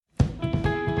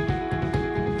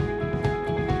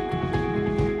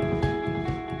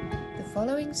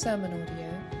following sermon audio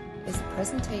is a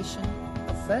presentation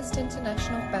of First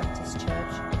International Baptist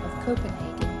Church of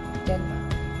Copenhagen,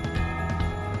 Denmark.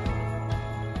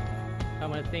 I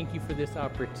want to thank you for this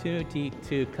opportunity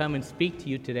to come and speak to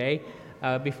you today.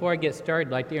 Before I get started,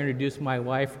 I'd like to introduce my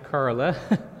wife, Carla.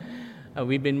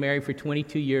 We've been married for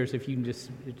 22 years, if you can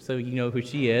just so you know who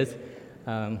she is.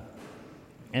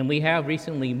 And we have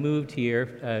recently moved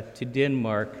here to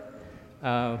Denmark.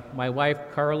 My wife,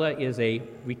 Carla, is a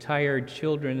retired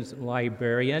children's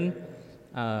librarian,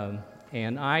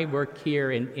 and I work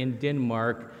here in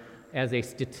Denmark as a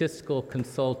statistical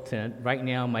consultant. Right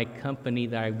now, my company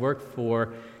that I work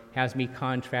for has me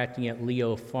contracting at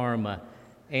Leo Pharma.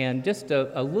 And just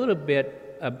a little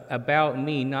bit about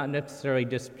me, not necessarily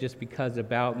just because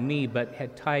about me, but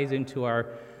it ties into our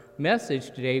message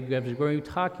today, because we're going to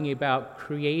be talking about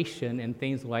creation and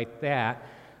things like that.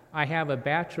 I have a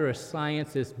Bachelor of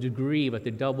Sciences degree with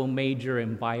a double major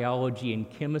in biology and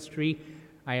chemistry.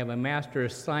 I have a Master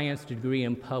of Science degree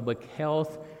in public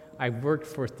health. I've worked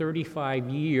for 35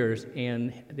 years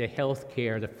in the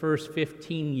healthcare. The first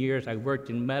 15 years I worked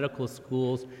in medical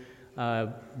schools,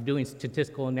 doing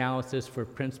statistical analysis for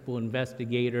principal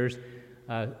investigators,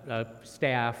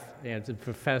 staff, and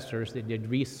professors that did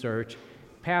research.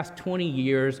 Past 20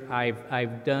 years,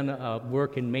 I've done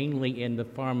work mainly in the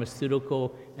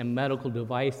pharmaceutical and medical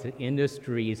device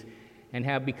industries, and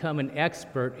have become an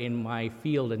expert in my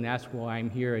field, and that's why I'm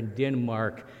here in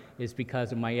Denmark, is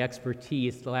because of my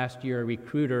expertise. Last year, a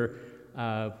recruiter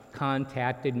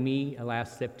contacted me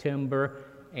last September,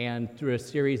 and through a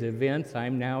series of events,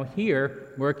 I'm now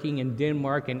here working in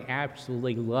Denmark and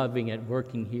absolutely loving it,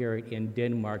 working here in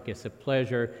Denmark. It's a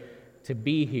pleasure to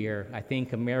be here. I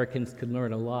think Americans could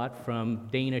learn a lot from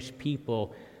Danish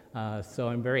people, so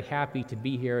I'm very happy to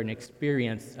be here and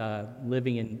experience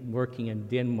living and working in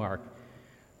Denmark.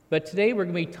 But today we're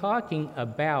going to be talking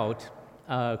about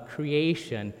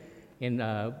creation, and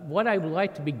what I would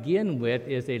like to begin with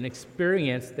is an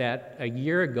experience that a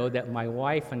year ago that my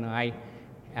wife and I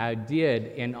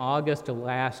did in August of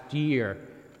last year.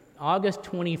 August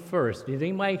 21st. Does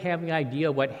anybody have any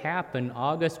idea what happened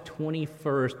August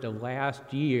 21st of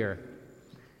last year?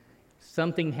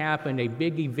 Something happened, a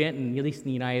big event, at least in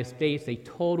the United States, a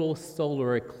total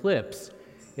solar eclipse.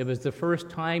 It was the first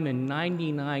time in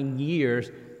 99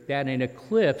 years that an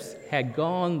eclipse had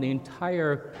gone the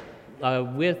entire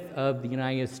width of the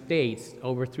United States,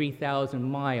 over 3,000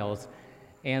 miles.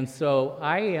 And so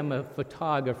I am a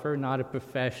photographer, not a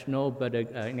professional, but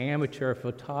an amateur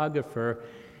photographer.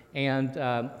 And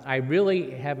I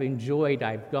really have enjoyed,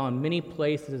 I've gone many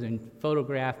places and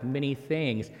photographed many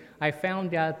things. I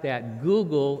found out that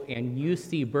Google and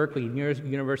UC Berkeley,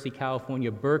 University of California,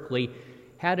 Berkeley,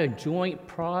 had a joint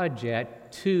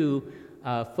project to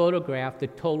photograph the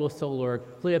total solar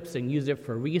eclipse and use it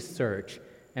for research.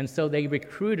 And so they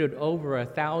recruited over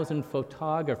 1,000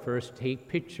 photographers to take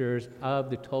pictures of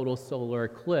the total solar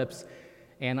eclipse.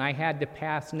 And I had to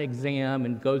pass an exam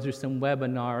and go through some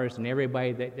webinars, and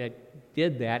everybody that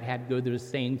did that had to go through the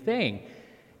same thing.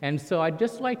 And so I'd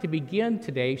just like to begin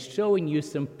today showing you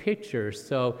some pictures.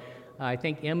 So I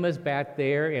think Emma's back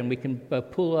there, and we can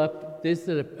pull up. This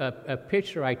is a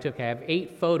picture I took. I have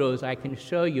 8 photos I can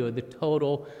show you of the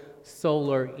total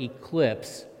solar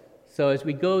eclipse. So as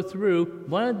we go through,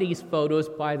 one of these photos,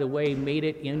 by the way, made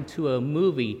it into a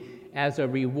movie as a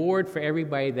reward for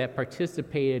everybody that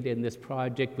participated in this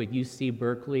project with UC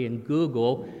Berkeley and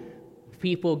Google.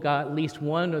 People got at least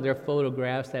one of their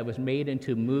photographs that was made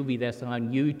into a movie that's on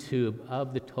YouTube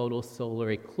of the total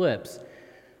solar eclipse.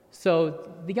 So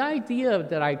the idea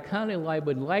that I kind of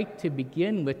would like to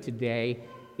begin with today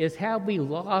is, have we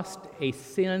lost a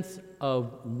sense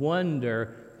of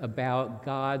wonder about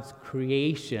God's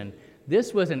creation?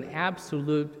 This was an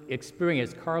absolute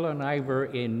experience. Carla and I were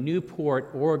in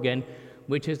Newport, Oregon,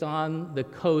 which is on the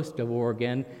coast of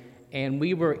Oregon, and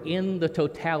we were in the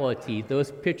totality.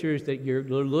 Those pictures that you're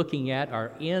looking at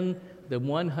are in the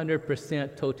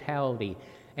 100% totality.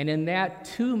 And in that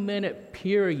 2-minute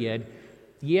period,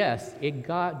 yes, it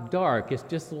got dark. It's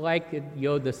just like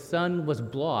the sun was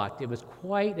blocked. It was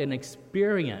quite an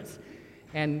experience.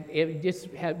 And it just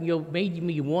made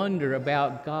me wonder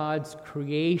about God's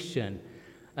creation.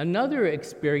 Another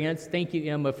experience, thank you,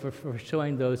 Emma, for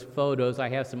showing those photos. I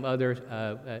have some others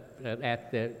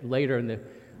later in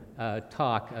the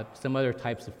talk, some other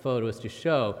types of photos to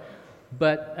show.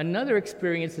 But another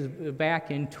experience is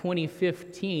back in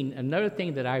 2015. Another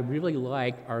thing that I really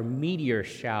like are meteor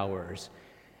showers.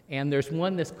 And there's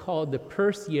one that's called the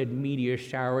Perseid meteor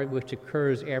shower, which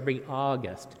occurs every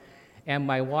August. And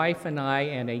my wife and I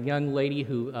and a young lady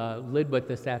who lived with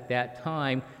us at that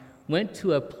time went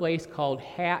to a place called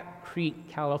Hat Creek,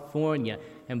 California.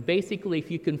 And basically,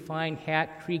 if you can find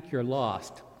Hat Creek, you're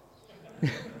lost.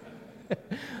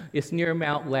 It's near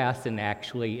Mount Lassen,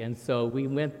 actually. And so we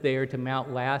went there to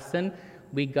Mount Lassen.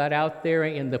 We got out there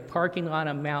in the parking lot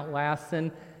of Mount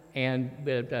Lassen,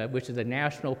 which is a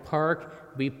national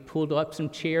park. We pulled up some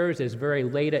chairs. It's very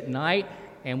late at night,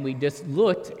 and we just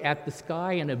looked at the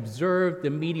sky and observed the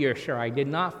meteor shower. I did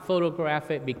not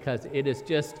photograph it because it is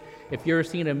just, if you've ever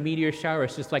seen a meteor shower,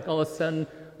 it's just like all of a sudden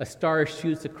a star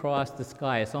shoots across the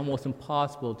sky. It's almost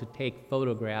impossible to take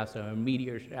photographs of a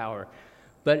meteor shower.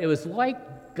 But it was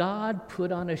like God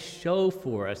put on a show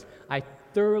for us. I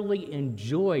thoroughly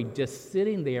enjoyed just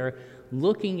sitting there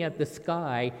looking at the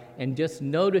sky and just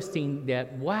noticing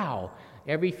that, wow,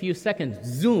 every few seconds,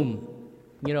 zoom,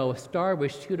 a star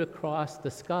would shoot across the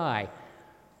sky.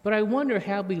 But I wonder,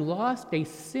 have we lost a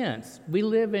sense? We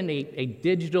live in a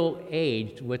digital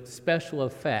age with special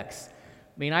effects.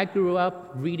 I mean, I grew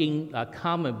up reading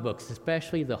comic books,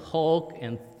 especially the Hulk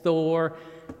and Thor,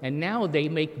 and now they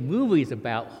make movies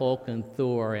about Hulk and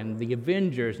Thor and the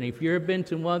Avengers. And if you've ever been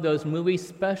to one of those movies,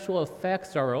 special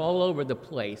effects are all over the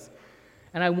place.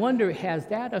 And I wonder, has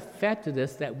that affected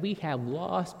us that we have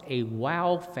lost a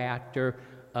wow factor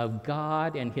of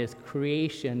God and His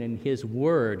creation and His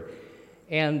Word?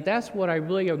 And that's what I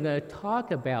really am going to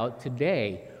talk about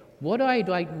today. What do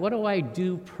I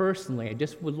do personally? I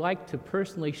just would like to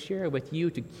personally share with you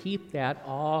to keep that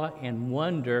awe and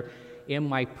wonder in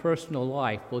my personal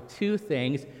life. Well, two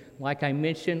things. Like I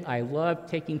mentioned, I love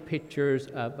taking pictures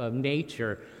of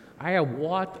nature. I have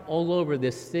walked all over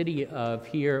this city of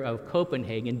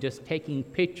Copenhagen just taking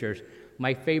pictures.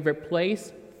 My favorite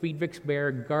place,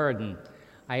 Frederiksberg Garden.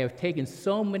 I have taken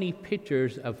so many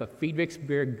pictures of a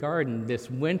Frederiksberg Garden this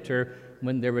winter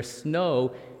when there was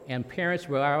snow and parents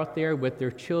were out there with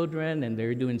their children and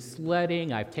they're doing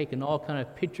sledding. I've taken all kind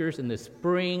of pictures in the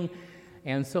spring.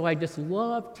 And so I just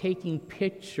love taking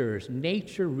pictures.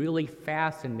 Nature really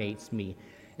fascinates me.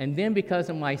 And then because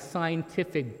of my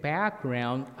scientific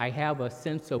background, I have a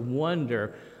sense of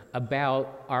wonder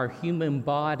about our human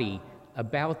body,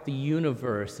 about the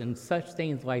universe, and such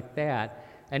things like that.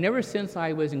 And ever since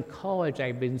I was in college,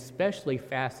 I've been especially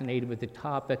fascinated with the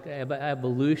topic of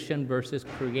evolution versus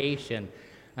creation.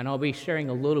 And I'll be sharing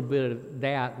a little bit of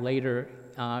that later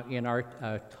in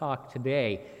our talk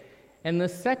today. And the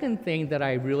second thing that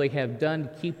I really have done to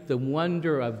keep the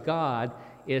wonder of God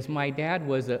is my dad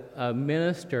was a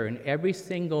minister, and every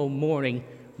single morning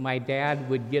my dad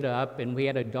would get up, and we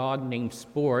had a dog named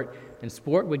Sport, and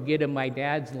Sport would get in my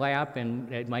dad's lap,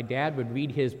 and my dad would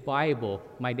read his Bible.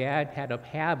 My dad had a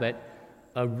habit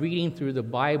of reading through the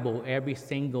Bible every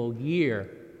single year.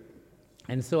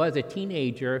 And so as a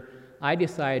teenager, I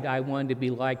decided I wanted to be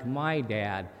like my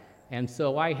dad. And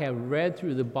so I have read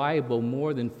through the Bible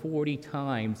more than 40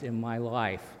 times in my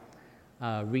life,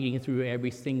 reading through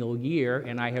every single year,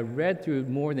 and I have read through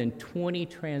more than 20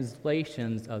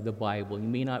 translations of the Bible. You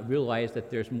may not realize that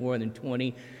there's more than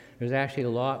 20. There's actually a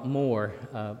lot more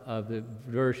of the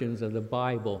versions of the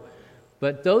Bible.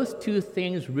 But those two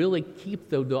things really keep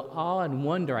the awe and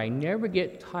wonder. I never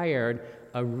get tired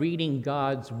of reading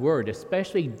God's Word,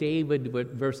 especially David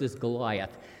versus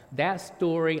Goliath. That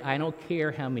story, I don't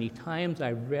care how many times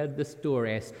I've read the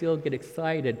story, I still get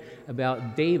excited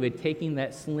about David taking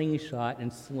that slingshot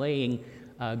and slaying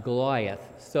Goliath.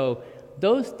 So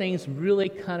those things really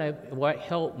kind of what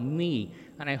helped me.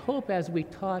 And I hope as we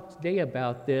talk today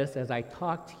about this, as I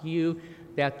talk to you,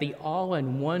 that the awe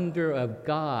and wonder of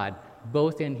God,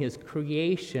 both in His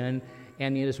creation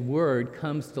and in His Word,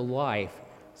 comes to life.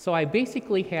 So I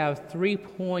basically have 3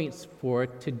 points for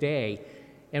today.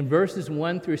 In verses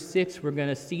 1 through 6, we're going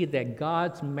to see that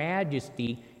God's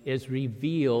majesty is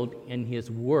revealed in His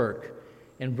work.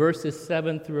 In verses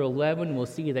 7 through 11, we'll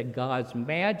see that God's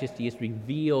majesty is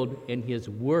revealed in His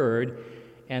word.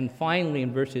 And finally,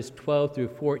 in verses 12 through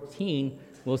 14,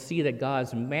 we'll see that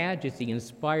God's majesty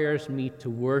inspires me to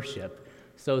worship.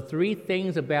 So 3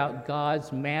 things about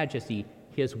God's majesty: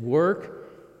 His work,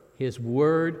 His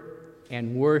word,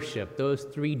 and worship. Those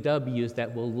 3 W's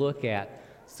that we'll look at.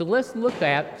 So let's look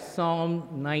at Psalm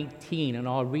 19, and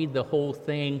I'll read the whole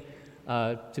thing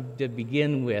to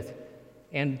begin with.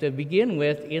 And to begin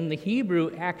with, in the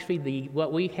Hebrew, actually,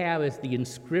 what we have is the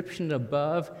inscription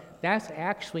above. That's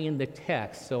actually in the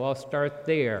text, so I'll start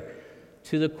there.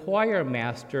 To the choir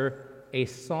master, a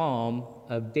psalm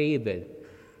of David.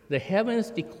 The heavens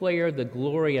declare the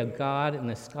glory of God, and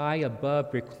the sky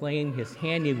above proclaim His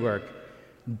handiwork.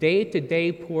 Day to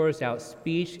day pours out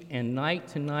speech, and night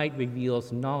to night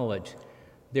reveals knowledge.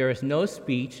 There is no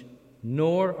speech,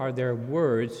 nor are there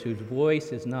words whose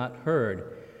voice is not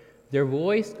heard. Their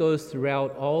voice goes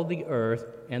throughout all the earth,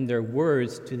 and their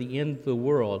words to the end of the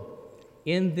world.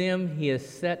 In them he has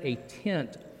set a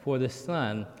tent for the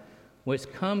sun,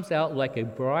 which comes out like a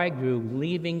bridegroom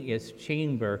leaving its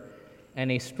chamber,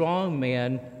 and a strong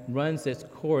man runs its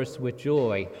course with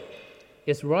joy.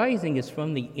 Its rising is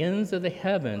from the ends of the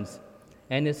heavens,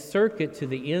 and its circuit to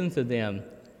the ends of them,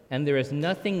 and there is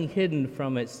nothing hidden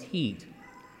from its heat.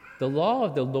 The law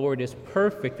of the Lord is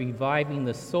perfect, reviving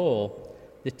the soul.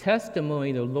 The testimony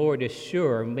of the Lord is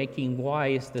sure, making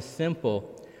wise the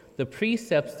simple. The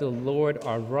precepts of the Lord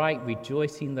are right,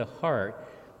 rejoicing the heart.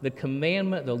 The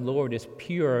commandment of the Lord is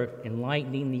pure,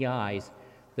 enlightening the eyes.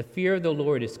 The fear of the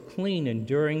Lord is clean,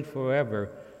 enduring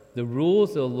forever. The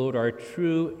rules of the Lord are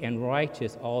true and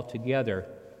righteous altogether.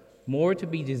 More to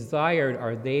be desired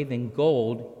are they than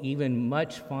gold, even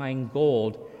much fine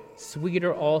gold,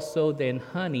 sweeter also than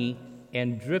honey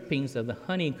and drippings of the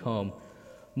honeycomb.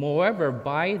 Moreover,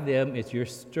 by them is your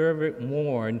servant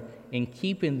warned, in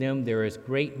keeping them there is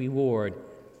great reward.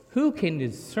 Who can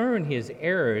discern his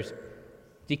errors?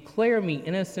 Declare me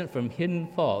innocent from hidden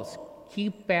faults.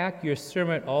 Keep back your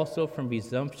servant also from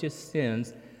presumptuous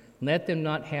sins. Let them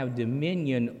not have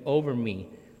dominion over me.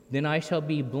 Then I shall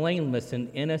be blameless and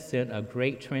innocent of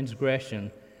great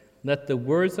transgression. Let the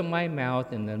words of my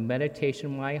mouth and the meditation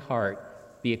of my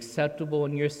heart be acceptable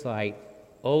in your sight,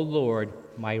 O Lord,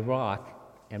 my rock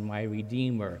and my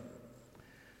redeemer.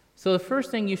 So the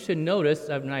first thing you should notice,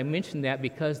 and I mentioned that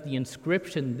because the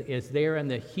inscription is there in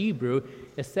the Hebrew,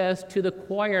 it says to the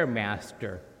choir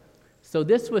master. So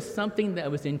this was something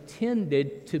that was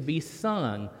intended to be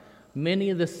sung. Many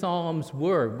of the psalms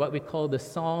were what we call the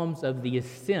psalms of the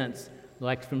ascents,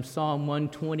 like from Psalm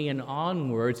 120 and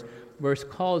onwards, were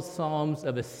called psalms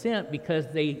of ascent because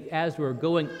they, as we're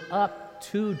going up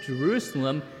to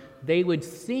Jerusalem, they would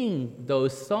sing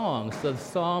those songs. So the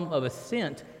psalm of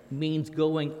ascent means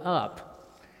going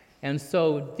up. And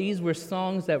so these were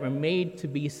songs that were made to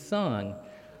be sung.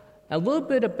 A little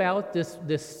bit about this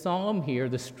psalm here,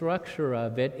 the structure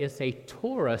of it, is a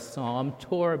Torah psalm,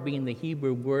 Torah being the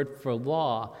Hebrew word for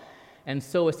law. And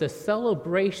so it's a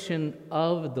celebration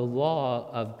of the law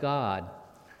of God.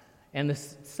 And the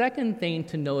second thing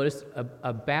to notice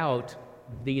about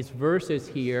these verses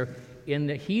here, in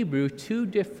the Hebrew, two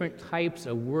different types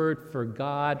of word for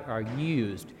God are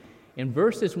used. In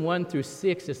verses 1 through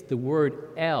 6, it's the word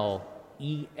El,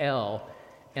 E-L.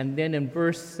 And then in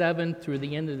verse 7 through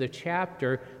the end of the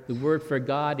chapter, the word for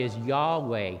God is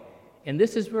Yahweh. And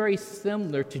this is very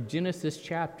similar to Genesis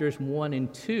chapters 1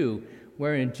 and 2,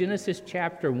 where in Genesis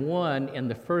chapter 1 and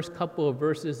the first couple of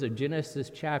verses of Genesis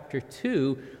chapter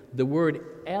 2, the word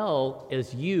El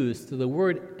is used. So the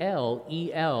word El,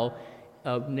 E-L,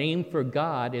 name for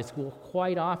God, is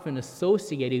quite often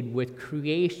associated with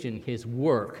creation, his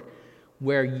work,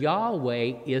 where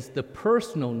Yahweh is the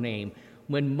personal name.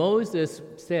 When Moses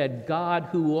said, God,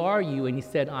 who are you? And he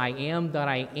said, I am that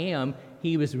I am,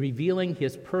 he was revealing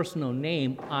his personal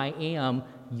name, I am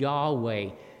Yahweh.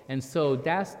 And so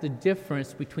that's the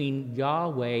difference between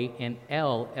Yahweh and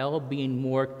El being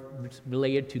more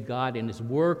related to God and his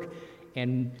work,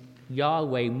 and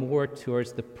Yahweh more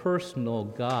towards the personal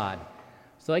God.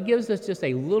 So that gives us just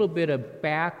a little bit of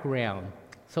background.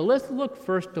 So let's look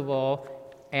first of all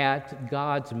at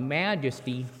God's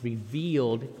majesty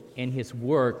revealed in his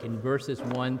work in verses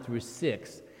 1 through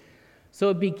 6. So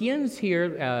it begins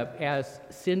here, as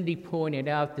Cindy pointed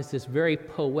out, this is very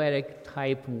poetic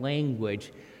type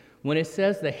language. When it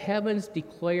says the heavens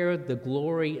declare the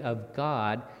glory of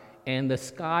God and the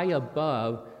sky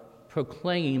above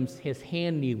proclaims his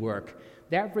handiwork.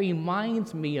 That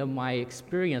reminds me of my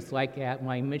experience, like when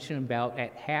I mentioned about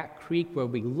at Hat Creek, where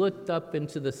we looked up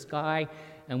into the sky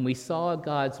and we saw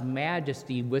God's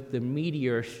majesty with the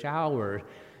meteor shower.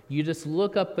 You just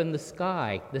look up in the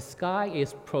sky. The sky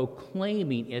is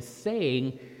proclaiming, is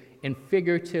saying, in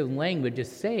figurative language,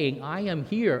 is saying, I am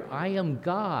here, I am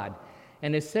God.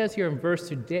 And it says here in verse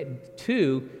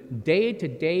 2, day to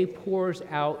day pours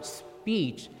out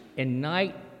speech, and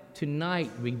night to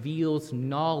night reveals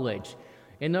knowledge.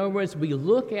 In other words, we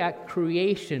look at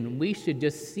creation, we should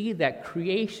just see that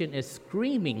creation is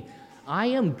screaming, I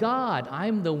am God,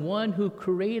 I'm the one who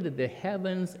created the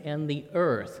heavens and the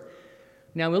earth.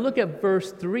 Now, we look at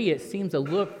verse 3, it seems a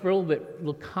little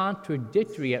bit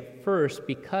contradictory at first,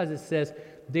 because it says,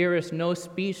 there is no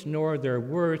speech nor are there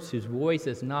words whose voice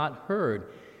is not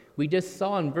heard. We just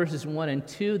saw in verses 1 and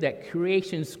 2 that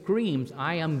creation screams,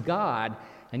 I am God,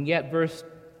 and yet verse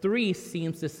 3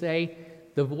 seems to say,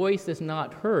 the voice is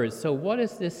not heard. So what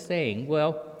is this saying?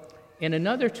 Well, In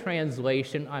another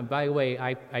translation, by the way,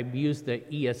 I've used the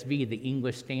ESV, the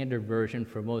English Standard Version,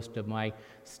 for most of my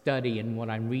study, and what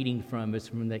I'm reading from is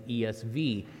from the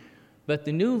ESV. But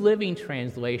the New Living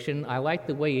Translation, I like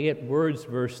the way it words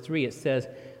verse 3. It says,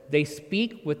 "They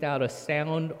speak without a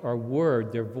sound or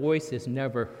word. Their voice is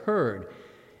never heard."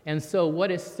 And so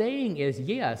what it's saying is,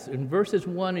 yes, in verses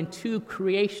 1 and 2,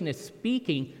 creation is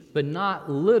speaking, but not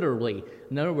literally.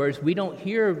 In other words, we don't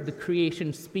hear the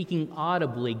creation speaking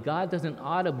audibly. God doesn't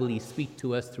audibly speak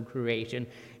to us through creation.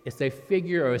 It's a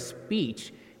figure of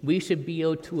speech. We should be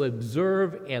able to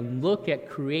observe and look at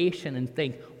creation and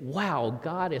think, wow,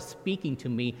 God is speaking to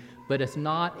me, but it's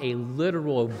not a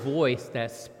literal voice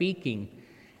that's speaking.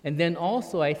 And then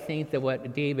also I think that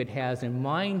what David has in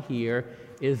mind here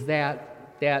is that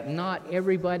not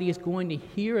everybody is going to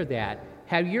hear that.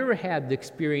 Have you ever had the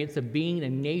experience of being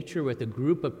in nature with a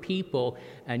group of people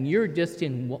and you're just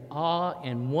in awe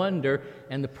and wonder,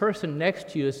 and the person next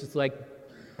to you is just like,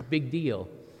 big deal?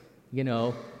 You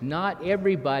know, not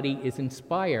everybody is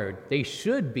inspired. They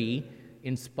should be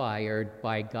inspired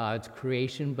by God's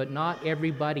creation, but not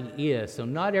everybody is. So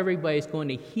not everybody is going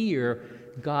to hear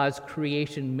God's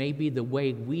creation maybe the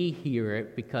way we hear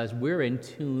it because we're in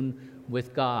tune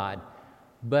with God.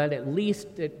 But at least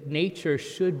nature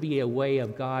should be a way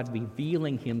of God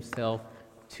revealing himself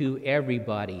to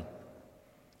everybody.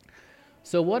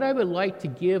 So what I would like to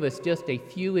give is just a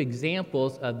few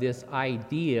examples of this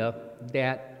idea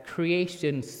that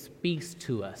creation speaks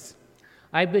to us.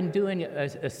 I've been doing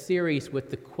a series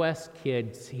with the Quest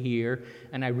kids here,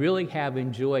 and I really have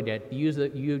enjoyed it.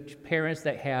 You parents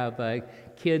that have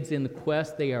kids in the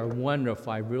Quest, they are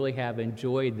wonderful. I really have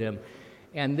enjoyed them.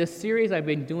 And this series I've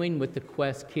been doing with the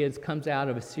Quest kids comes out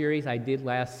of a series I did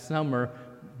last summer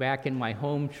back in my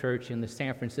home church in the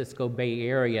San Francisco Bay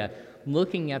Area,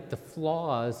 looking at the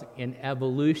flaws in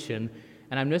evolution.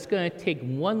 And I'm just going to take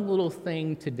one little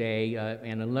thing today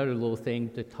and another little thing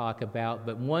to talk about,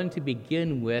 but one to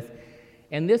begin with.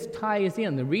 And this ties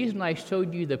in. The reason I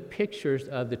showed you the pictures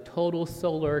of the total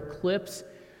solar eclipse,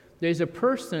 there's a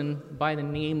person by the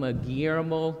name of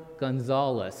Guillermo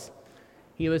Gonzalez.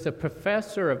 He was a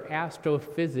professor of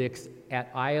astrophysics at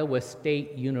Iowa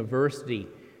State University.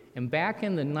 And back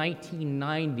in the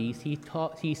 1990s,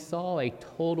 he saw a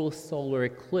total solar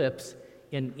eclipse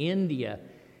in India.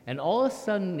 And all of a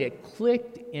sudden, it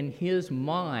clicked in his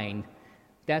mind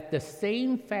that the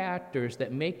same factors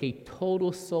that make a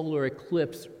total solar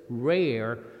eclipse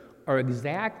rare are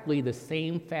exactly the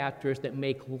same factors that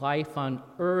make life on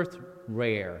Earth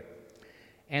rare.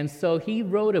 And so he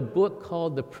wrote a book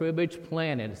called The Privileged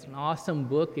Planet. It's an awesome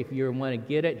book if you want to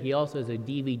get it. He also has a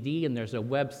DVD, and there's a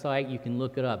website. You can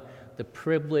look it up, The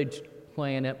Privileged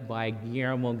Planet by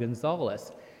Guillermo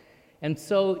Gonzalez. And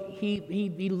so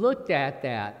he looked at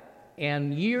that.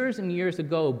 And years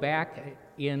ago, back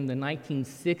in the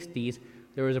 1960s,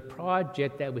 there was a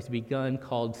project that was begun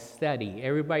called SETI.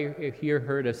 Everybody here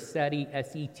heard of SETI,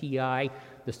 S-E-T-I,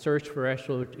 the Search for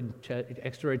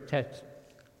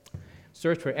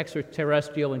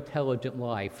Extraterrestrial Intelligent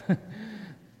Life,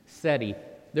 SETI.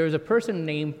 There was a person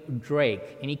named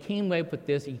Drake, and he came up with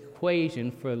this equation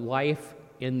for life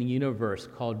in the universe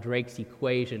called Drake's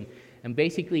equation. And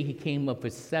basically, he came up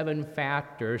with 7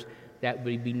 factors that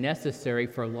would be necessary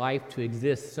for life to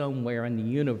exist somewhere in the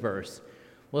universe.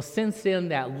 Well, since then,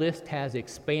 that list has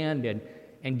expanded,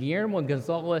 and Guillermo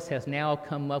Gonzalez has now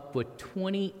come up with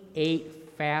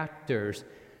 28 factors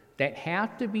that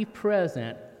have to be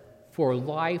present for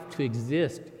life to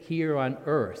exist here on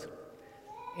Earth.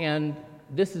 And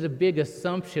this is a big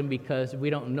assumption because we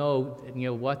don't know,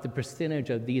 what the percentage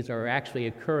of these are actually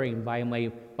occurring.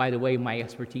 By the way, my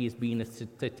expertise being in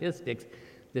statistics,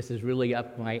 this is really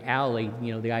up my alley,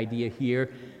 the idea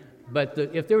here. But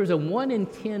if there was a 1 in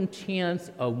 10 chance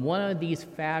of one of these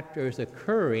factors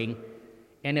occurring,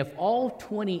 and if all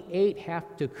 28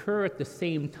 have to occur at the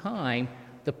same time,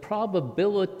 the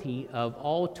probability of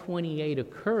all 28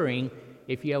 occurring,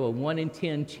 if you have a 1 in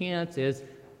 10 chance, is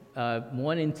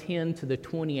 1 in 10 to the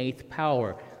 28th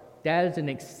power. That is an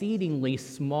exceedingly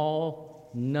small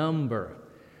number.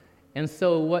 And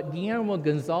so what Guillermo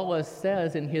Gonzalez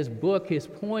says in his book, his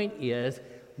point is,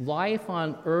 life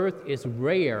on Earth is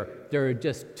rare. There are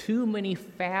just too many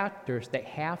factors that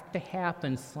have to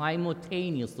happen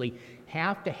simultaneously,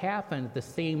 have to happen at the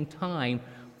same time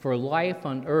for life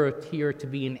on Earth here to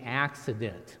be an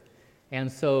accident.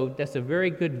 And so that's a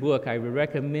very good book. I would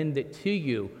recommend it to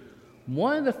you.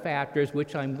 One of the factors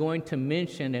which I'm going to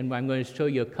mention, and I'm going to show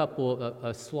you a couple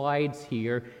of slides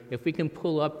here. If we can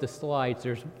pull up the slides,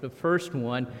 there's the first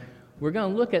one. We're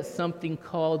going to look at something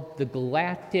called the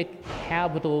galactic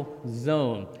habitable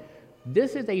zone.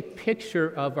 This is a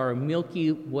picture of our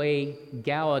Milky Way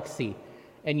galaxy.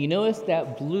 And you notice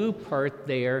that blue part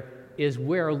there is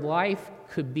where life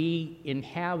could be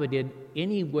inhabited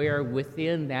anywhere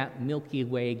within that Milky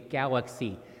Way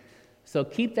galaxy. So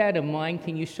keep that in mind.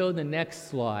 Can you show the next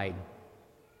slide?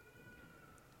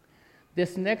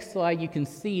 This next slide, you can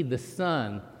see the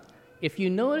sun. If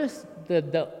you notice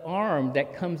the arm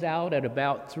that comes out at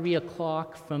about 3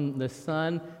 o'clock from the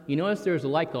sun, you notice there's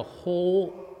like a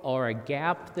hole or a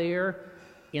gap there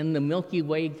in the Milky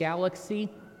Way galaxy.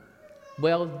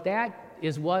 Well, that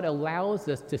is what allows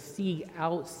us to see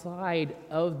outside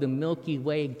of the Milky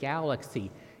Way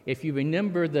galaxy. If you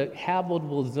remember, the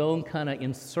habitable zone kind of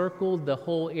encircled the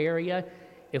whole area.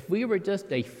 If we were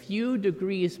just a few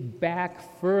degrees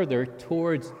back further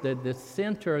towards the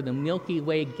center of the Milky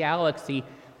Way galaxy,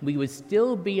 we would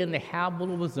still be in the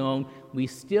habitable zone. We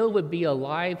still would be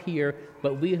alive here,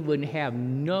 but we would have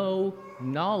no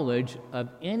knowledge of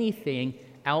anything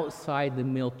outside the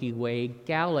Milky Way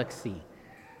galaxy.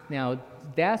 Now,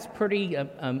 that's pretty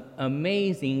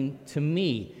amazing to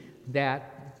me,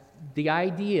 that the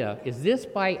idea, is this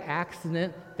by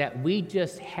accident, that we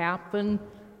just happen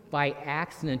by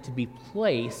accident to be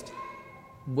placed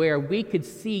where we could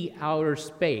see outer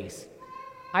space?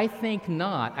 I think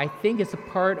not. I think it's a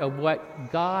part of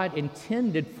what God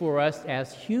intended for us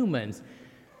as humans.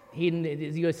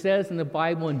 It says in the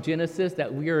Bible in Genesis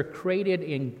that we are created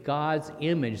in God's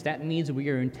image. That means we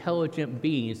are intelligent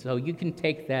beings. So you can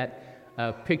take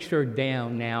that picture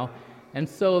down now. And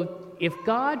so if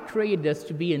God created us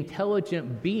to be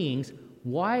intelligent beings,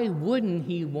 why wouldn't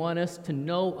He want us to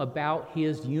know about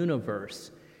His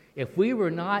universe? If we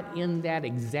were not in that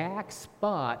exact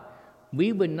spot,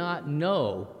 we would not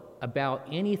know about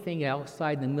anything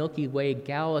outside the Milky Way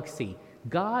galaxy.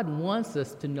 God wants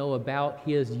us to know about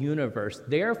His universe.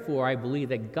 Therefore, I believe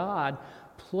that God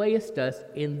placed us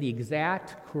in the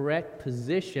exact correct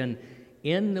position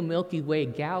in the Milky Way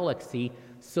galaxy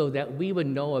so that we would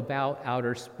know about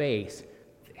outer space.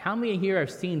 How many here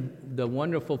have seen the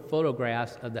wonderful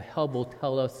photographs of the Hubble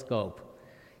telescope?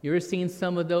 You ever seen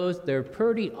some of those? They're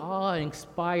pretty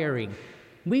awe-inspiring.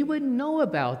 We wouldn't know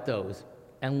about those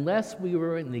unless we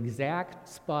were in the exact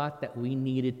spot that we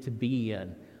needed to be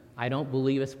in. I don't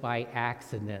believe it's by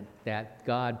accident that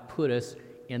God put us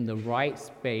in the right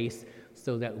space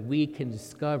so that we can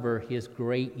discover His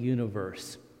great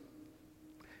universe.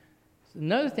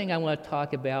 Another thing I want to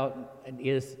talk about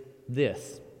is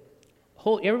this.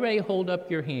 Everybody hold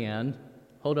up your hand,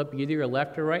 hold up either your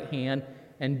left or right hand,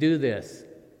 and do this.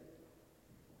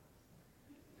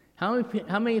 How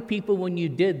many people, when you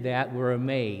did that, were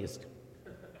amazed?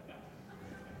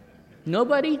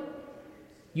 Nobody?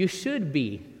 You should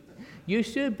be. You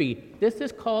should be. This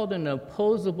is called an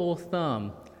opposable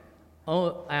thumb.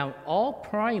 All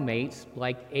primates,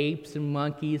 like apes and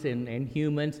monkeys and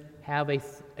humans, have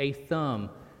a thumb.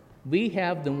 We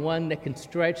have the one that can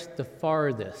stretch the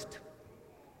farthest.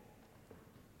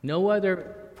 No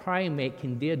other primate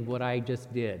can did what I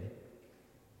just did.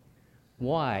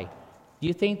 Why? Do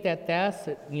you think that that's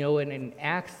an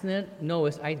accident? No,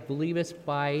 I believe it's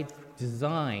by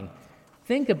design.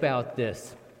 Think about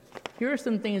this. Here are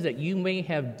some things that you may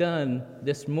have done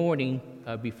this morning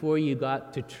before you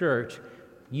got to church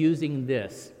using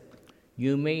this.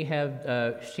 You may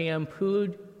have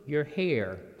shampooed your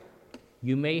hair.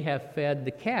 You may have fed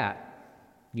the cat.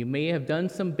 You may have done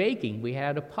some baking. We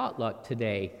had a potluck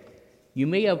today. You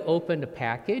may have opened a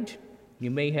package. You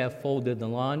may have folded the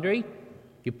laundry.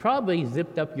 You probably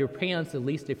zipped up your pants, at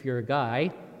least if you're a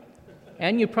guy.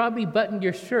 And you probably buttoned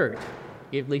your shirt,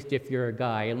 at least if you're a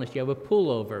guy, unless you have a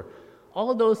pullover.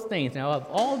 All those things. Now, of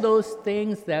all those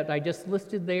things that I just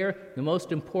listed there, the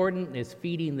most important is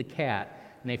feeding the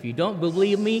cat. And if you don't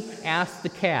believe me, ask the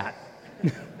cat.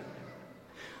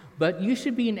 But you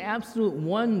should be in absolute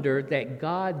wonder that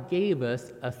God gave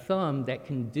us a thumb that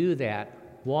can do that.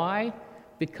 Why?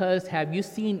 Because have you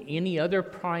seen any other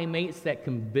primates that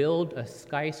can build a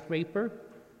skyscraper?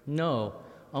 No.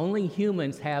 Only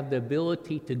humans have the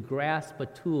ability to grasp a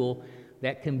tool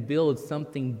that can build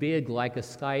something big like a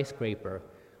skyscraper.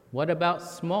 What about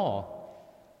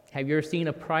small? Have you ever seen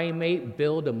a primate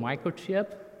build a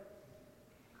microchip?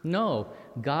 No.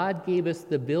 God gave us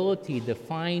the ability to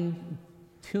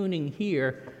fine-tuning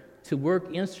here to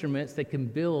work instruments that can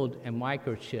build a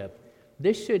microchip.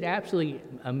 This should actually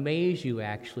amaze you,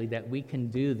 that we can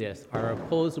do this, our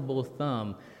opposable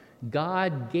thumb.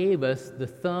 God gave us the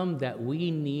thumb that we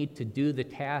need to do the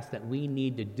task that we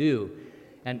need to do.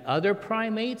 And other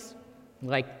primates,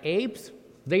 like apes,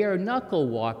 they are knuckle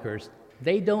walkers.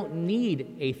 They don't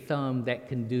need a thumb that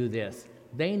can do this.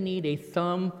 they need a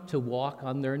thumb to walk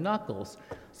on their knuckles.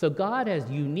 So God has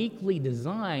uniquely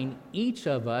designed each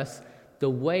of us the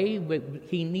way that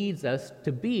he needs us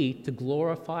to be to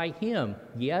glorify him.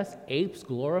 Yes, apes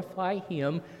glorify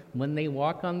him when they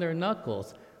walk on their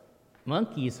knuckles.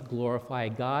 Monkeys glorify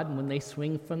God when they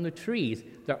swing from the trees.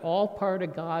 They're all part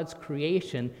of God's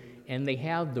creation, and they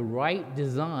have the right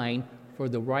design for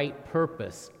the right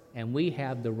purpose. And we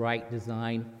have the right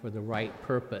design for the right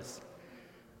purpose.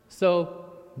 So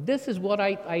this is what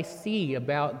I see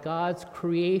about God's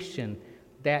creation,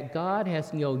 that God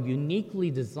has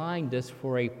uniquely designed us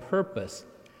for a purpose.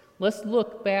 Let's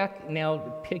look back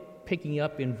now, picking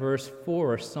up in verse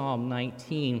 4 of Psalm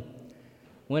 19,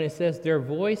 when it says, "Their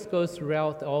voice goes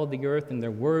throughout all the earth, and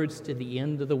their words to the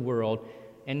end of the world."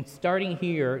 And starting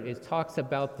here, it talks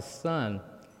about the sun.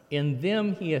 "In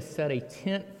them he has set a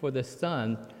tent for the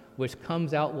sun, which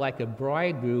comes out like a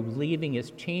bridegroom leaving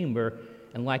his chamber,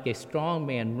 and like a strong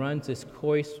man runs his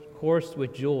course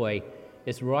with joy.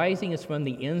 Its rising is from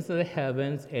the ends of the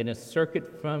heavens, and its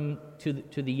circuit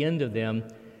to the end of them,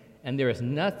 and there is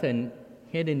nothing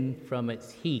hidden from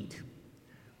its heat."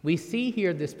 We see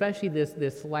here, especially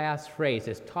this last phrase,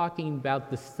 it's talking about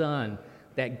the sun,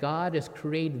 that God has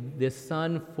created this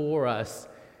sun for us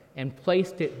and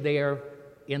placed it there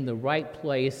in the right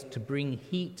place to bring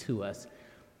heat to us.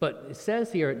 But it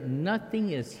says here,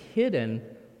 nothing is hidden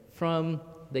from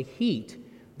the heat.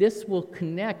 This will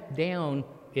connect down,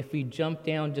 if we jump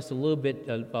down just a little bit,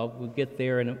 we'll get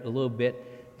there in a little bit,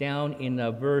 down in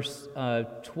verse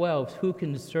 12, "Who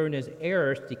can discern his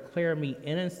errors, declare me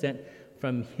innocent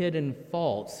from hidden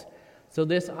faults." So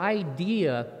this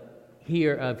idea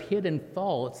here of hidden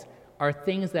faults are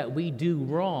things that we do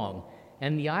wrong.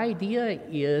 And the idea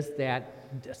is that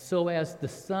so as the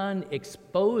sun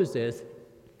exposes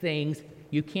things,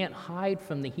 you can't hide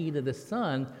from the heat of the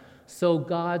sun, so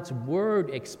God's word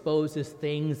exposes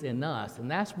things in us. And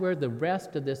that's where the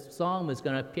rest of this psalm is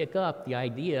going to pick up, the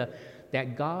idea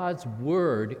that God's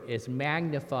word is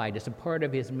magnified. It's a part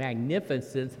of his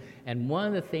magnificence, and one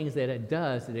of the things that it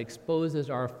does, it exposes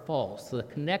our faults. So the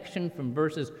connection from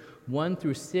verses 1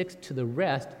 through 6 to the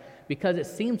rest, because it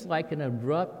seems like an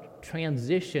abrupt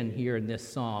transition here in this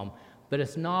psalm, but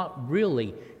it's not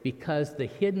really, because the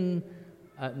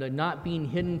not being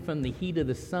hidden from the heat of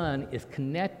the sun is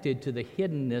connected to the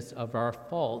hiddenness of our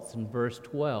faults in verse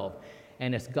 12.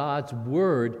 And it's God's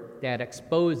word that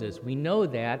exposes. We know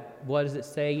that. What does it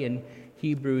say in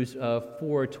Hebrews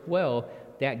 4:12?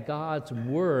 That God's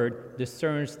word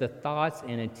discerns the thoughts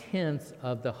and intents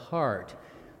of the heart.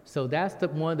 So that's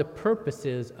one of the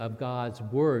purposes of God's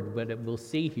word, but we'll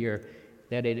see here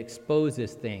that it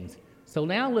exposes things. So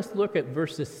now let's look at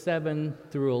verses 7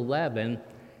 through 11.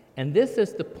 And this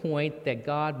is the point that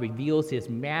God reveals his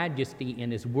majesty in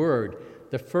his word.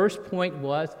 The first point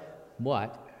was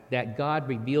what? That God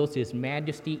reveals his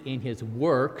majesty in his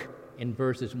work in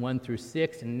verses 1 through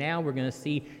 6. And now we're going to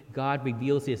see God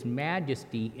reveals his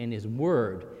majesty in his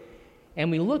word.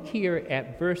 And we look here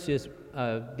at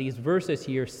these verses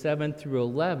here, 7 through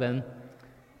 11.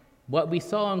 What we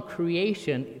saw in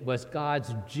creation was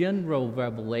God's general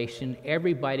revelation.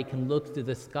 Everybody can look to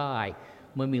the sky.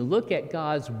 When we look at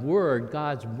God's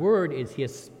word is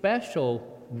his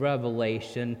special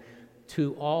revelation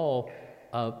to all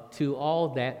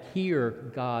that hear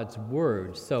God's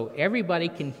word. So everybody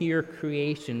can hear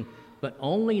creation, but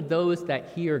only those that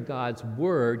hear God's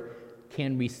word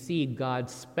can receive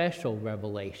God's special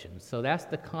revelation. So that's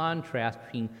the contrast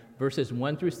between verses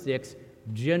 1 through 6,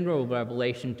 general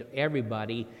revelation to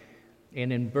everybody,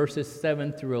 and in verses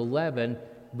 7 through 11,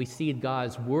 we see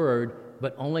God's word,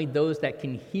 but only those that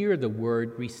can hear the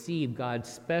word receive God's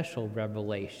special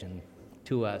revelation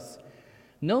to us.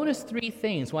 Notice three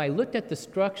things. When I looked at the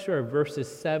structure of verses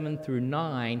 7 through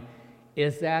 9,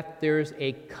 is that there's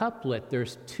a couplet.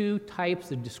 There's two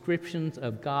types of descriptions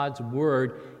of God's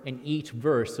word in each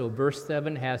verse. So verse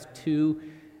 7 has 2,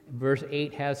 verse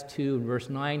 8 has 2, and verse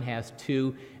 9 has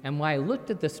 2. And when I looked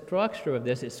at the structure of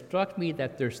this, it struck me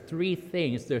that there's three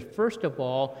things. There's, first of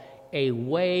all, a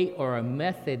way or a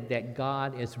method that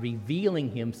God is revealing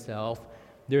himself.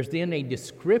 There's then a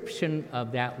description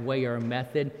of that way or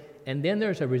method, and then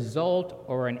there's a result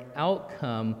or an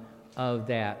outcome of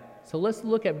that. So let's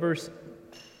look at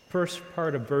first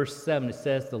part of verse 7. It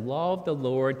says, "The law of the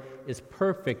Lord is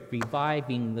perfect,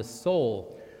 reviving the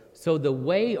soul." So the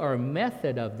way or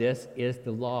method of this is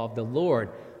the law of the Lord.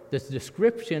 This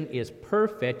description is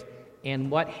perfect, and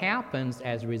what happens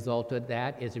as a result of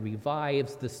that is it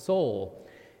revives the soul.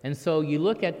 And so you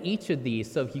look at each of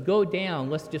these. So if you go down,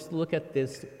 let's just look at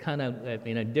this kind of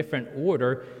in a different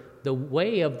order. The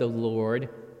way of the Lord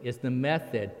is the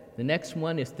method. The next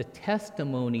one is the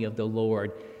testimony of the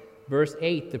Lord. Verse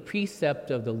 8, the precept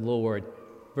of the Lord.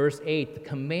 Verse 8, the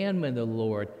commandment of the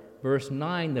Lord. Verse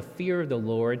 9, the fear of the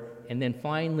Lord. And then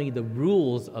finally, the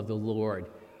rules of the Lord.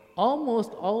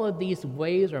 Almost all of these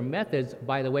ways or methods,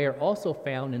 by the way, are also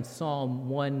found in Psalm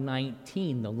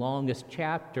 119, the longest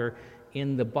chapter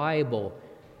in the Bible.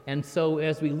 And so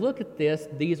as we look at this,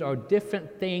 these are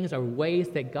different things or ways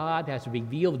that God has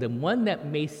revealed them. One that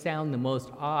may sound the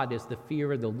most odd is the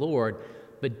fear of the Lord,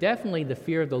 but definitely the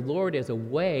fear of the Lord is a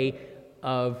way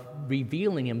of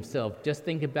revealing himself. Just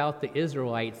think about the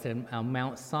Israelites on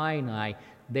Mount Sinai.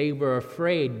 They were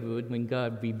afraid when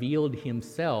God revealed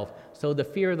himself. So the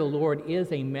fear of the Lord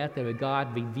is a method of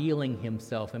God revealing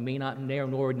himself. And may not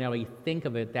ordinarily think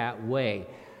of it that way.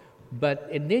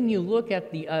 And then you look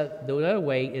at the other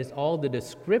way is all the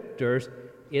descriptors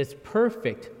is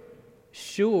perfect,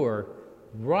 sure,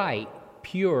 right,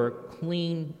 pure,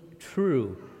 clean,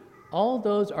 true. All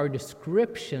those are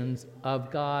descriptions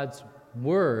of God's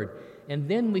word. And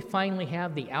then we finally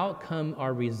have the outcome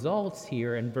or results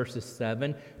here in verses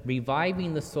 7,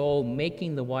 reviving the soul,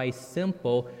 making the wise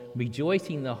simple,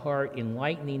 rejoicing the heart,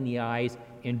 enlightening the eyes,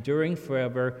 enduring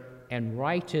forever, and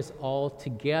righteous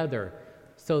altogether.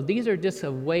 So these are just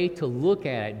a way to look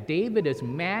at it. David is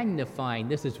magnifying.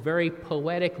 This is very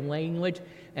poetic language,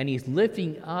 and he's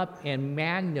lifting up and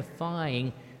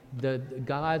magnifying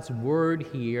God's word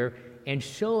here and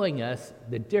showing us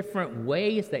the different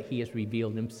ways that he has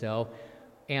revealed himself.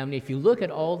 And if you look at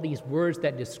all these words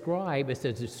that describe, it's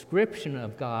a description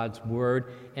of God's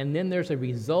word, and then there's a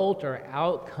result or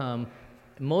outcome,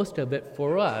 most of it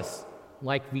for us,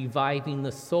 like reviving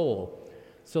the soul.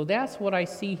 So that's what I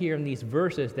see here in these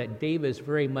verses, that David is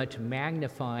very much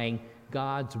magnifying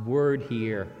God's word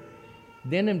here.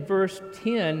 Then in verse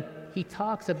 10, he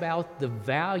talks about the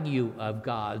value of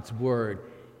God's word.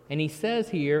 And he says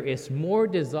here, it's more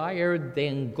desired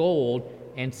than gold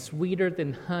and sweeter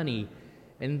than honey.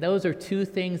 And those are two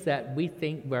things that we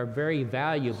think are very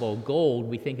valuable. Gold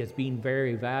we think is being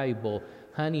very valuable.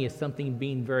 Honey is something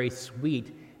being very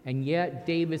sweet. And yet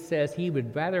David says he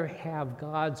would rather have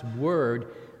God's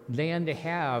word than to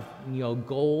have,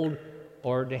 gold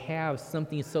or to have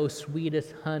something so sweet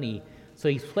as honey. So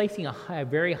he's placing a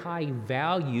very high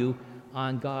value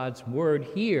on God's word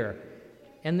here.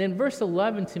 And then verse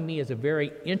 11 to me is a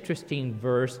very interesting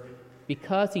verse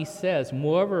because he says,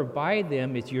 moreover, by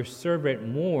them is your servant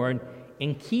warned,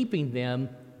 in keeping them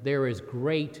there is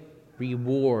great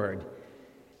reward.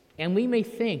 And we may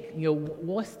think,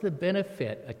 what's the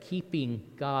benefit of keeping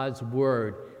God's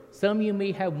word? Some of you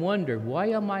may have wondered, why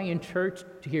am I in church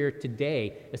here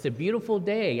today? It's a beautiful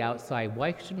day outside.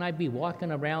 Why shouldn't I be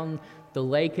walking around the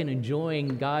lake and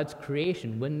enjoying God's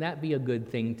creation? Wouldn't that be a good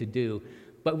thing to do?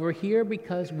 But we're here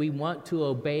because we want to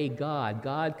obey God.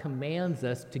 God commands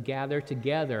us to gather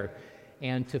together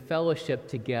and to fellowship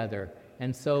together.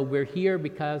 And so we're here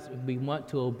because we want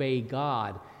to obey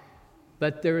God.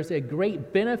 But there's a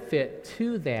great benefit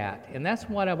to that. And that's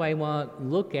what I want to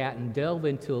look at and delve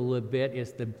into a little bit,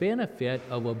 is the benefit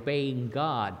of obeying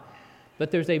God.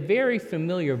 But there's a very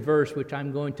familiar verse which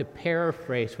I'm going to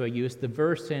paraphrase for you. It's the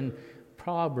verse in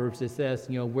Proverbs that says,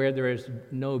 where there is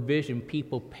no vision,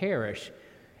 people perish.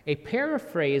 A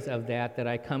paraphrase of that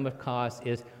I come across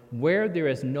is, where there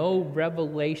is no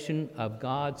revelation of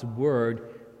God's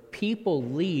word, people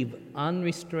lead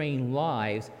unrestrained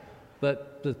lives,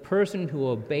 but the person who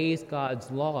obeys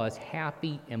God's law is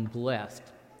happy and blessed.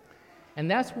 And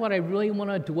that's what I really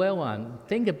want to dwell on.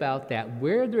 Think about that.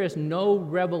 Where there is no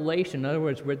revelation, in other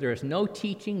words, where there is no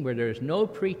teaching, where there is no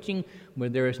preaching, where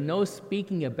there is no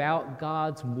speaking about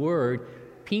God's word,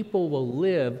 people will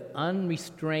live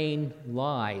unrestrained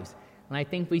lives. And I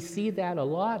think we see that a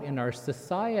lot in our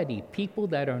society. People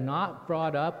that are not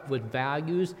brought up with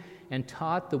values and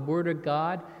taught the Word of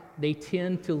God, they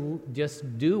tend to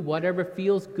just do whatever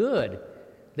feels good.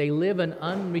 They live an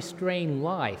unrestrained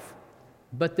life.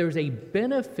 But there's a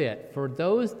benefit for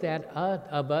those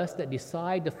of us that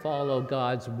decide to follow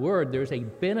God's Word. There's a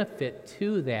benefit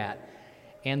to that.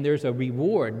 And there's a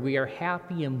reward. We are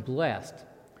happy and blessed.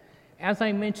 As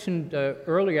I mentioned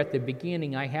earlier at the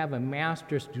beginning, I have a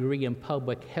master's degree in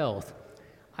public health.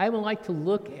 I would like to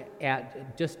look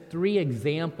at just 3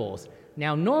 examples.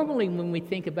 Now, normally when we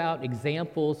think about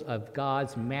examples of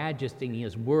God's majesty and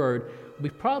His Word, we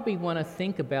probably want to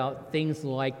think about things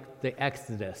like the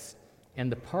Exodus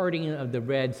and the parting of the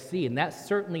Red Sea, and that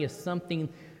certainly is something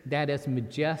that is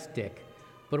majestic.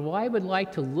 But what I would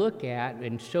like to look at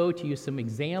and show to you some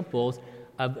examples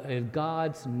of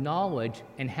God's knowledge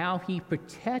and how He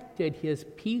protected His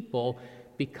people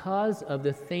because of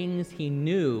the things He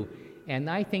knew. And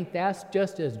I think that's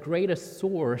just as great a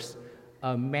source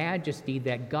of majesty,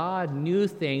 that God knew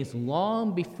things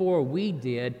long before we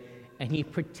did, and he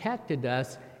protected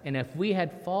us. And if we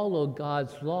had followed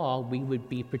God's law, we would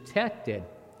be protected.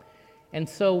 And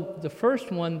so the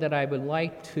first one that I would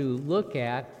like to look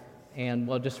at, and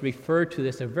we'll just refer to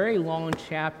this, a very long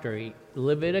chapter,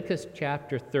 Leviticus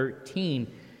chapter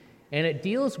 13, and it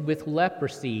deals with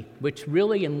leprosy, which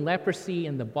really in leprosy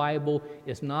in the Bible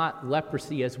is not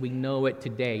leprosy as we know it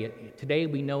today. Today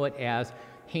we know it as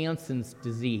Hansen's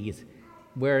disease,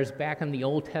 whereas back in the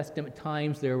Old Testament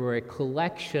times there were a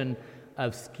collection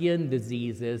of skin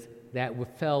diseases that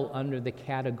fell under the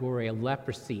category of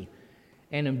leprosy.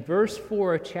 And in verse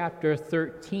 4 of chapter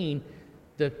 13,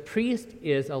 the priest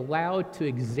is allowed to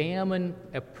examine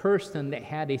a person that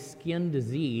had a skin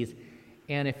disease,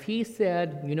 and if he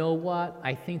said, you know what,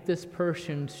 I think this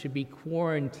person should be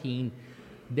quarantined,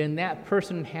 then that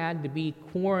person had to be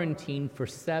quarantined for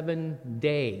 7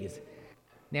 days.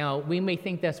 Now, we may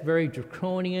think that's very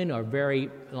draconian or very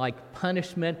like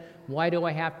punishment. Why do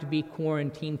I have to be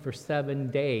quarantined for 7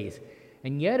 days?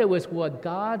 And yet it was what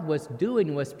God was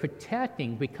doing, was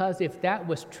protecting, because if that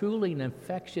was truly an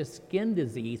infectious skin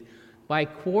disease, by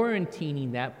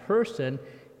quarantining that person,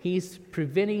 he's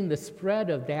preventing the spread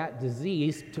of that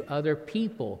disease to other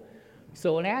people.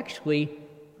 So and actually,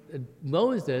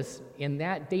 Moses in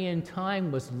that day and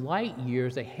time was light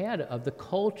years ahead of the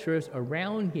cultures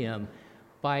around him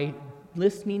by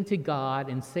listening to God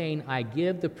and saying, I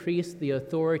give the priest the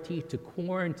authority to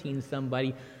quarantine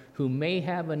somebody who may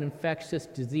have an infectious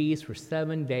disease for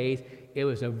 7 days. It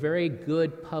was a very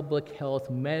good public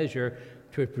health measure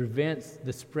to prevent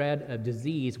the spread of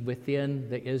disease within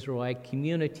the Israelite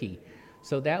community.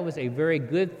 So that was a very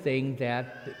good thing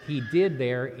that he did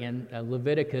there in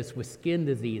Leviticus with skin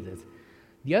diseases.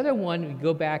 The other one, we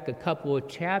go back a couple of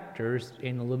chapters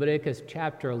in Leviticus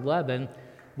chapter 11,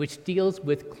 which deals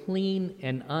with clean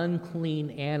and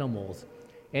unclean animals.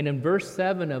 And in verse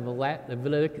 7 of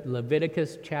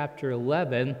Leviticus chapter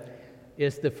 11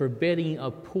 is the forbidding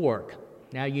of pork.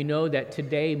 Now you know that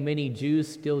today many Jews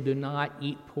still do not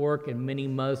eat pork, and many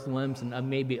Muslims and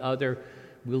maybe other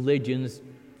religions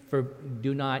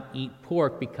do not eat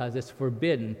pork because it's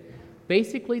forbidden.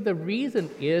 Basically the reason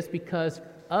is because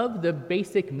of the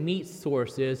basic meat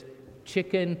sources,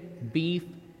 chicken, beef,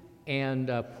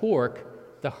 and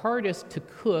pork, the hardest to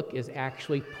cook is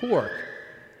actually pork.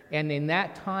 And in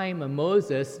that time of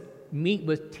Moses, meat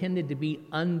was tended to be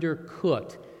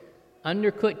undercooked.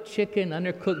 Undercooked chicken,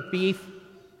 undercooked beef,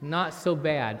 not so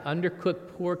bad. Undercooked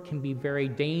pork can be very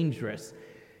dangerous.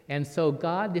 And so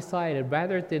God decided,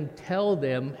 rather than tell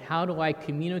them, how do I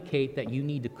communicate that you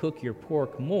need to cook your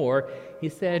pork more, he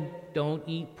said, don't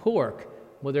eat pork.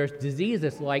 Well, there's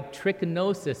diseases like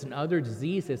trichinosis and other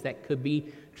diseases that could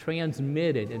be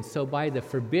transmitted. And so by the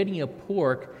forbidding of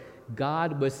pork,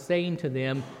 God was saying to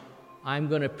them, I'm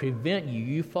going to prevent you.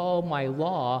 You follow my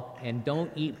law and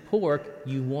don't eat pork.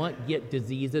 You won't get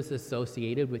diseases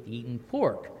associated with eating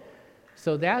pork.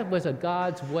 So that was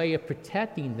God's way of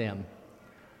protecting them.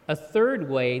 A third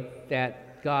way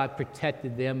that God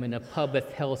protected them in a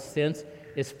public health sense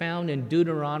is found in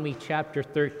Deuteronomy chapter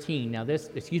 13.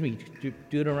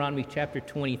 Deuteronomy chapter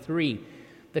 23.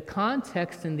 The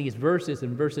context in these verses,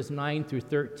 in verses 9 through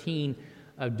 13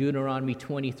 of Deuteronomy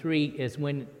 23, is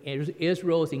when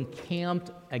Israel is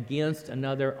encamped against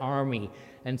another army.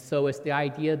 And so it's the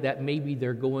idea that maybe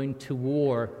they're going to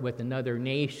war with another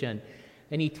nation.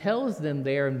 And he tells them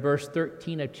there in verse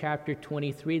 13 of chapter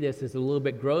 23, this is a little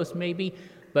bit gross maybe,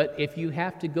 but if you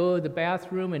have to go to the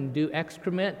bathroom and do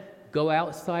excrement, go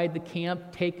outside the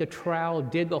camp, take a trowel,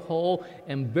 dig a hole,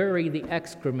 and bury the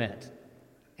excrement.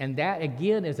 And that,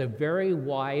 again, is a very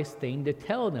wise thing to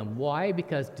tell them. Why?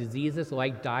 Because diseases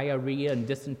like diarrhea and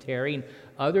dysentery and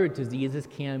other diseases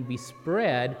can be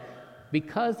spread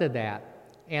because of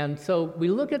that. And so we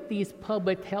look at these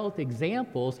public health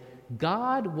examples.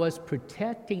 God was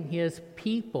protecting his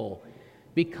people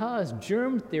because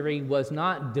germ theory was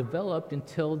not developed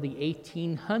until the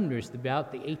 1800s.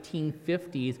 About the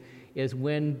 1850s is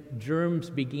when germs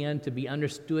began to be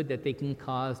understood that they can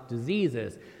cause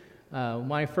diseases.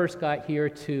 When I first got here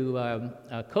to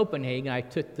Copenhagen, I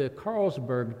took the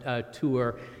Carlsberg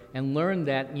tour and learned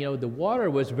that, the water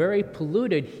was very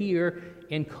polluted here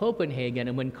in Copenhagen.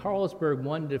 And when Carlsberg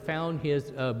wanted to found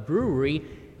his brewery,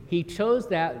 he chose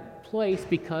that place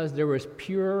because there was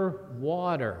pure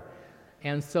water.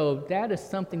 And so that is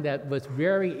something that was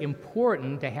very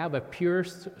important, to have a pure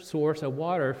source of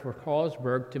water for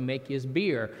Carlsberg to make his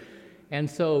beer. And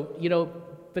so,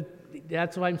 but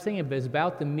that's what I'm saying. But it's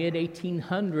about the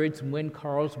mid-1800s when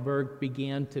Carlsberg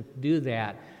began to do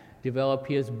that. develop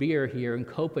his beer here in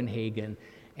Copenhagen.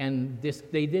 And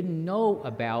they didn't know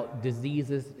about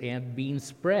diseases and being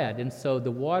spread. And so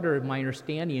the water, my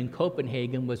understanding, in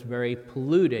Copenhagen was very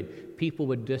polluted. People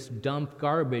would just dump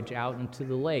garbage out into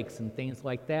the lakes and things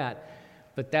like that.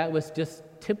 But that was just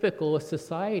typical of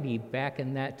society back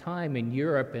in that time in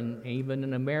Europe and even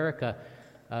in America,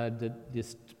 the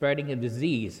spreading of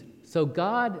disease. So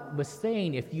God was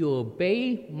saying, if you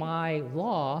obey my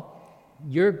law,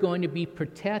 you're going to be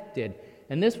protected.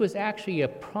 And this was actually a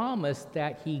promise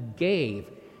that he gave.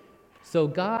 So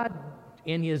God,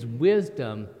 in his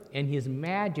wisdom and his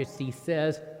majesty,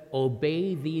 says,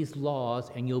 obey these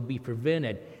laws and you'll be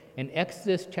prevented. In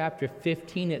Exodus chapter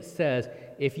 15, it says,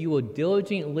 if you will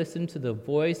diligently listen to the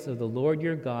voice of the Lord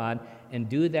your God and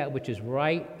do that which is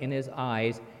right in his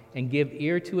eyes and give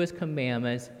ear to his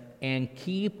commandments and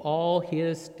keep all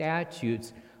his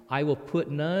statutes, I will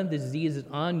put none of the diseases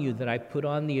on you that I put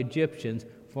on the Egyptians,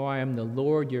 for I am the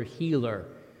Lord your healer.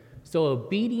 So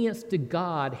obedience to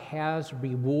God has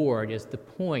reward, is the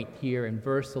point here in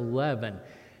verse 11.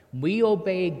 We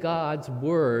obey God's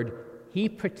word, he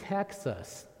protects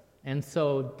us. And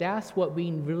so that's what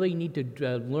we really need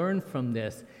to learn from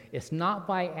this. It's not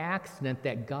by accident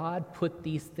that God put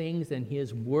these things in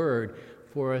his word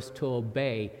for us to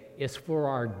obey. It's for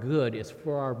our good, it's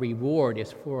for our reward,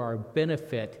 it's for our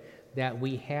benefit that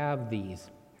we have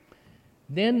these.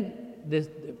 Then this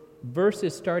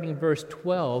verses starting verse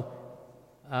 12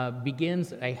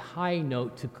 begins a high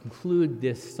note to conclude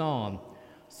this psalm.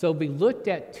 So we looked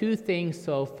at two things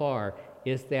so far,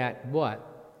 is that what?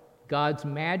 God's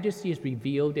majesty is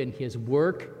revealed in his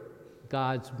work,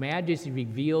 God's majesty is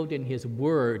revealed in his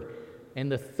word,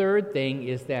 and the third thing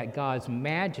is that God's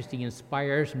majesty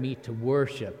inspires me to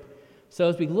worship. So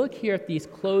as we look here at these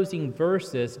closing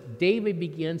verses, David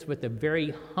begins with a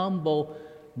very humble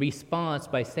response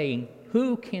by saying,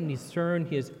 who can discern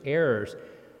his errors?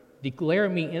 Declare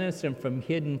me innocent from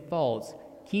hidden faults.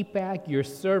 Keep back your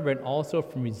servant also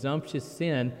from presumptuous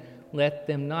sin. Let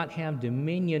them not have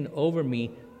dominion over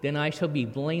me. Then I shall be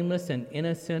blameless and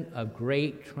innocent of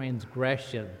great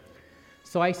transgression.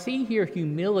 So I see here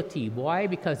humility. Why?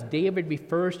 Because David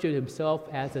refers to himself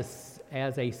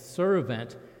as a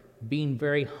servant, being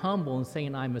very humble and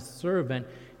saying, I'm a servant.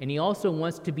 And he also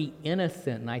wants to be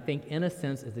innocent. And I think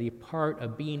innocence is a part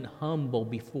of being humble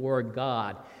before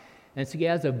God. And so he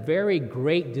has a very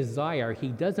great desire. He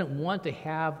doesn't want to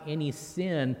have any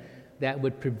sin that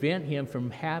would prevent him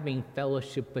from having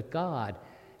fellowship with God.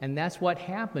 And that's what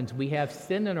happens. We have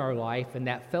sin in our life, and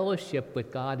that fellowship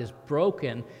with God is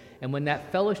broken. And when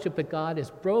that fellowship with God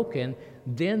is broken,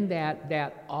 then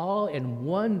that awe and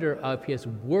wonder of his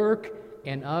work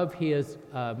and of his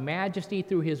majesty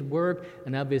through his work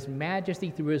and of his majesty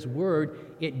through his word,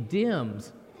 it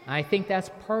dims. I think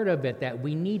that's part of it, that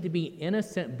we need to be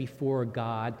innocent before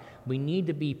God. We need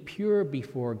to be pure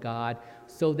before God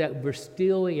so that we're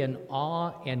still in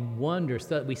awe and wonder,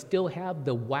 so that we still have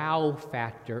the wow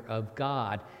factor of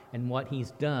God and what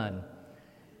he's done.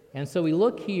 And so we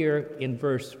look here in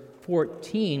verse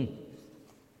 14,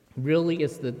 really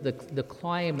is the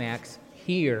climax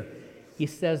here. He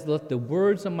says, let the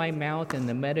words of my mouth and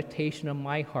the meditation of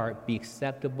my heart be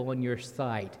acceptable in your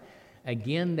sight.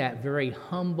 Again, that very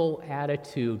humble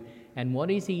attitude. And what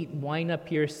does he wind up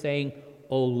here saying?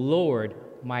 O Lord,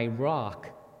 my rock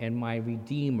and my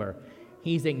redeemer.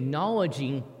 He's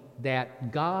acknowledging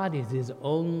that God is his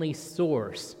only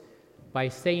source. By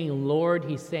saying Lord,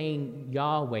 he's saying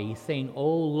Yahweh. He's saying, O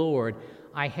Lord,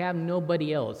 I have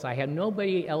nobody else. I have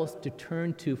nobody else to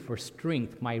turn to for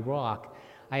strength, my rock.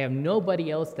 I have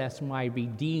nobody else that's my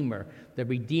Redeemer. The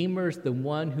Redeemer is the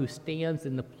one who stands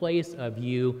in the place of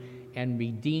you and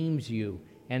redeems you.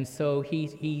 And so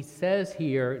he says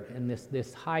here in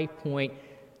this high point,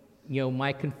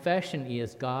 my confession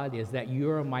is, God, is that you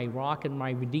are my rock and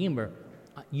my Redeemer.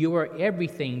 You are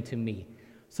everything to me.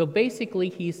 So basically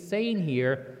he's saying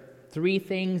here three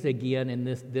things again in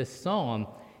this psalm,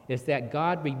 is that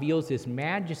God reveals his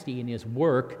majesty in his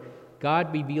work,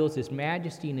 God reveals his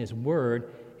majesty in his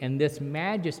word, and this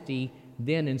majesty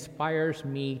then inspires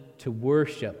me to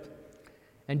worship.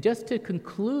 And just to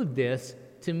conclude this,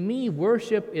 to me,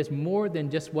 worship is more than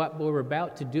just what we're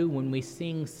about to do when we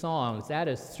sing songs. That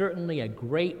is certainly a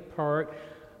great part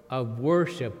of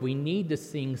worship. We need to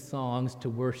sing songs to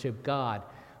worship God.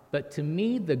 But to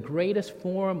me, the greatest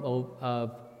form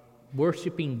of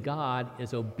worshiping God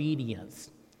is obedience.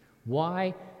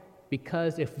 Why?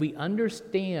 Because if we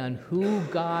understand who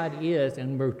God is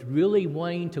and we're really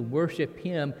wanting to worship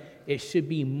him, it should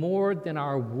be more than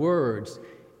our words.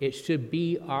 It should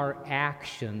be our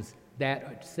actions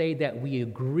that say that we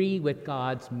agree with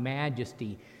God's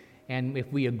majesty. And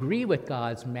if we agree with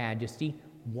God's majesty,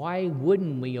 why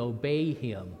wouldn't we obey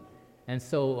him? And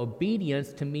so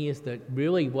obedience to me is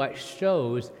really what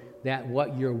shows that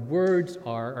what your words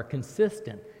are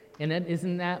consistent. And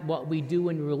isn't that what we do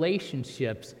in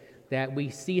relationships? That we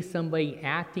see somebody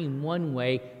acting one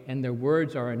way and their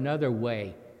words are another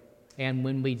way. And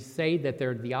when we say that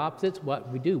they're the opposites,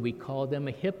 what we do, we call them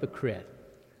a hypocrite.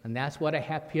 And that's what a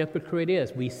hypocrite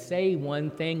is. We say one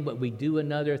thing, but we do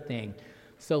another thing.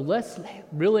 So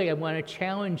I want to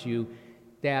challenge you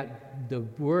that the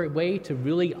way to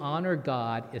really honor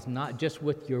God is not just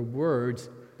with your words,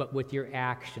 but with your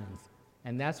actions.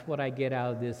 And that's what I get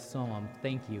out of this psalm.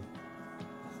 Thank you.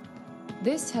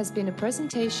 This has been a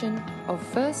presentation of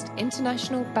First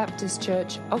International Baptist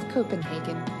Church of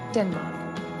Copenhagen, Denmark.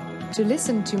 To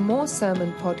listen to more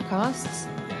sermon podcasts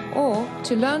or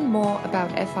to learn more about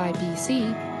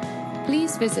FIBC,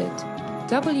 please visit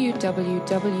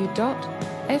www.fibc.dk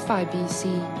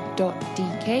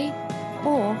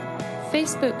or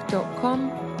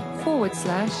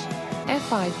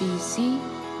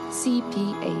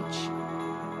facebook.com/FIBCCPH.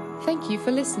 Thank you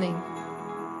for listening.